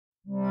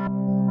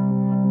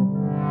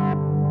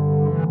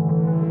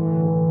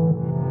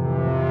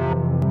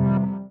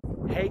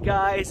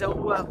Alright guys,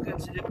 and welcome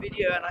to the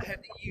video, and I hope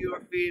that you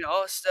are feeling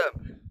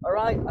awesome.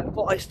 Alright, I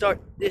thought I'd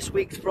start this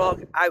week's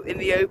vlog out in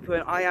the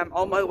open. I am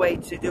on my way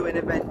to do an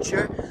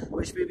adventure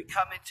which will be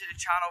coming to the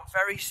channel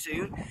very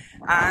soon,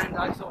 and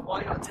I thought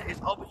why not take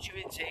this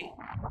opportunity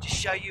to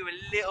show you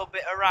a little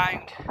bit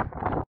around.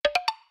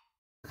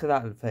 Look at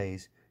that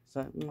face. It's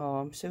like, oh,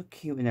 I'm so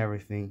cute and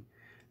everything.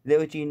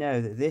 Little do you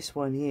know that this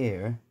one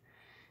here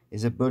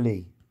is a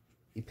bully.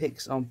 He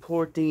picks on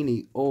poor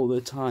Deanie all the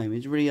time.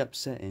 It's really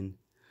upsetting.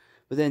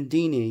 But then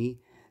Deanie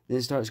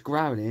then starts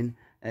growling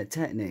at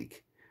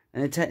Technic.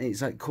 And then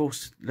Technic's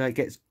like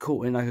gets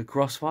caught in like a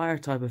crossfire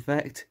type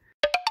effect.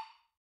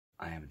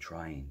 I am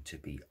trying to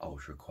be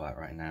ultra quiet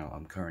right now.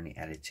 I'm currently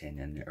editing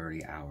in the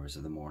early hours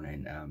of the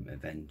morning,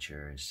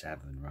 Adventure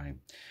 7, right?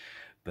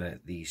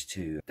 But these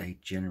two, they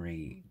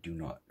generally do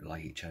not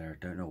like each other.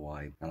 Don't know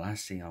why. The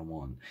last thing I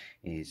want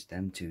is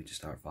them two to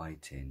start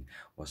fighting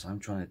whilst I'm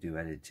trying to do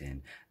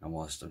editing and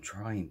whilst I'm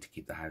trying to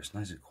keep the house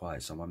nice and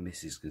quiet so my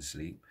missus can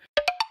sleep.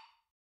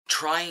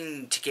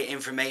 Trying to get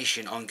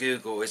information on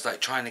Google is like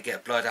trying to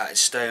get blood out of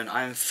stone.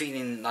 I'm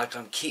feeling like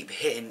I'm keep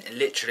hitting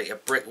literally a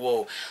brick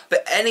wall.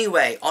 But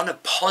anyway, on a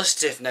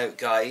positive note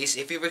guys,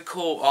 if you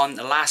recall on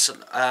the last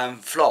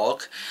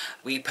vlog,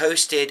 we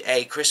posted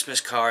a Christmas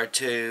card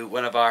to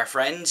one of our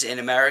friends in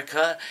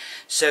America.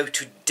 So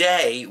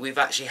today we've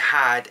actually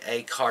had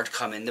a card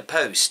come in the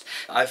post.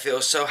 I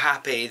feel so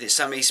happy that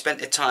somebody spent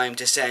the time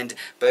to send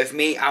both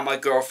me and my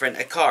girlfriend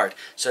a card.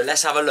 So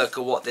let's have a look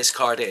at what this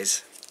card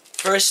is.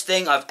 First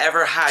thing I've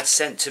ever had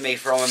sent to me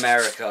from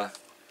America.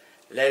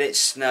 Let it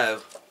snow.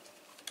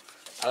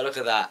 Oh, look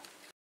at that.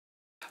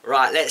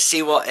 Right, let's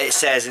see what it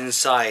says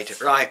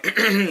inside. Right.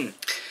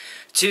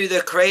 To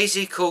the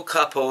crazy cool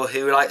couple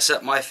who lights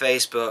up my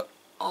Facebook.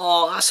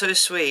 Oh, that's so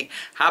sweet.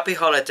 Happy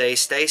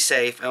holidays, stay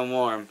safe and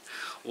warm.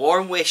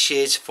 Warm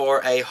wishes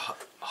for a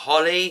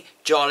holly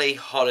jolly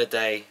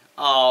holiday.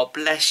 Oh,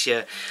 bless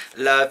you.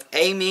 Love,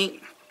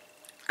 Amy.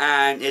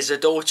 And is a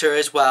daughter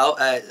as well.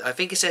 I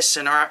think it says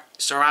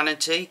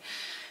Serenity.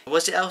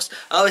 What's it else?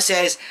 Oh, it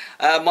says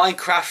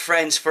Minecraft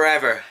friends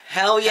forever.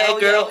 Hell yeah, Hell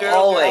girl, yeah, girl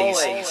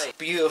always.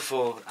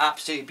 Beautiful,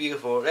 absolutely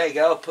beautiful. There you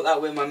go. I'll put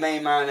that with my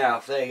main man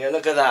Alf. There you go.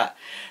 Look at that.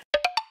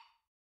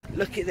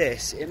 Look at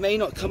this. It may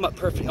not come up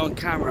perfectly on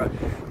camera,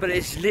 but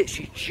it's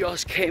literally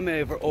just came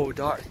over all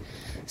dark.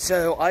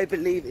 So I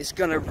believe it's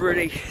gonna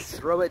really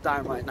throw it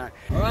down right now.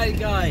 All right,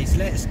 guys,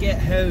 let's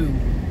get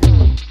home.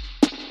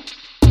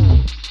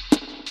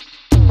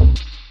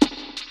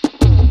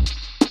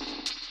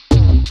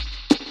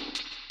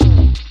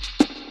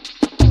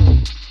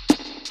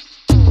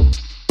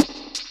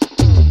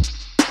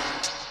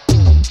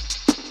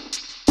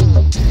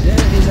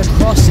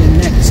 Crossing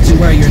next to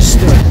where you're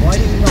stood.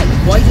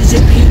 Why does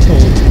it people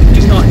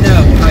do not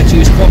know how to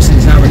use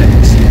crossings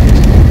nowadays?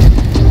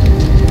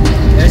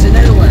 There's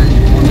another one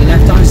on the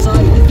left hand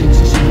side that thinks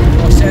you should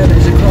cross there.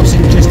 There's a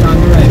crossing just down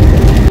the road.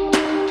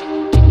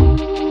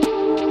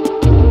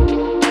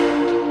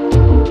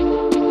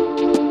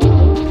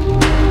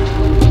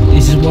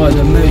 This is one of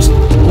the most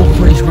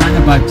awkward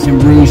roundabouts in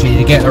Rugeley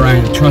to get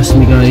around, trust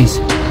me guys.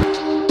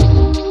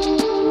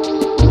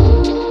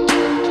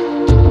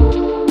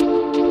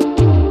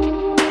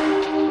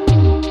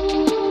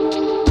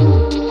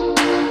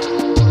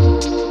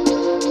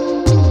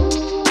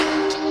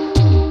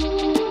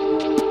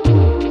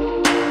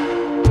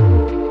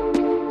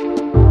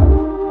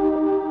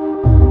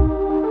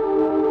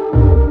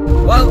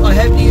 Well, I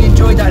hope you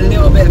enjoyed that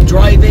little bit of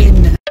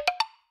driving.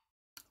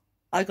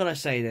 I gotta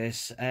say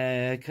this,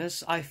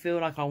 because I feel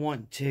like I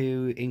want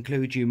to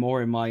include you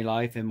more in my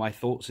life and my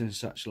thoughts and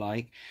such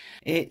like.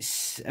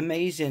 It's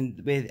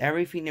amazing with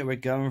everything that we're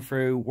going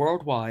through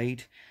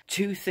worldwide.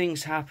 Two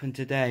things happened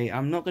today.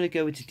 I'm not going to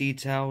go into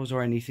details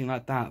or anything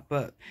like that,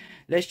 but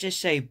let's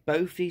just say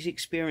both these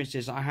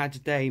experiences I had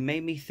today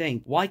made me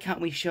think, why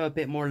can't we show a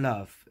bit more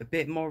love, a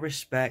bit more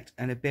respect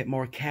and a bit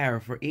more care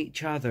for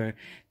each other?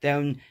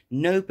 Then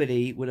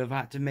nobody would have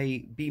had to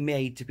be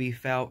made to be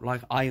felt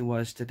like I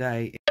was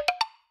today.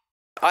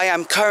 I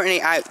am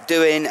currently out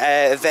doing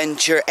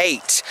Adventure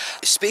 8.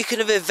 Speaking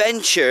of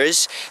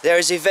adventures, there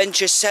is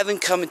Adventure 7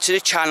 coming to the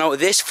channel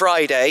this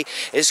Friday.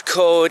 It's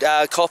called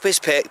Copper's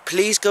Pick.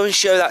 Please go and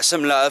show that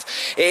some love.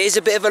 It is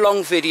a bit of a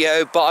long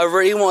video, but I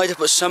really wanted to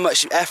put so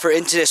much effort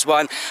into this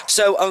one.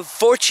 So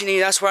unfortunately,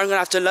 that's where I'm going to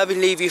have to love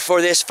and leave you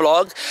for this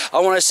vlog.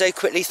 I want to say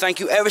quickly thank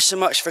you ever so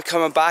much for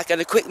coming back,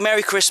 and a quick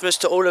Merry Christmas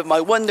to all of my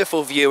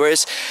wonderful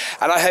viewers.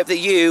 And I hope that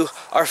you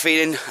are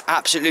feeling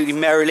absolutely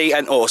merrily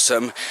and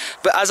awesome.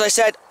 But as I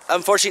said,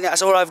 unfortunately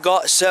that's all I've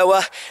got.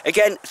 So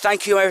again,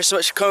 thank you ever so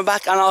much for coming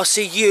back, and I'll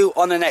see you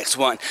on the next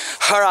one.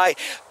 Alright,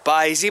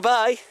 bye-zy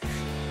bye.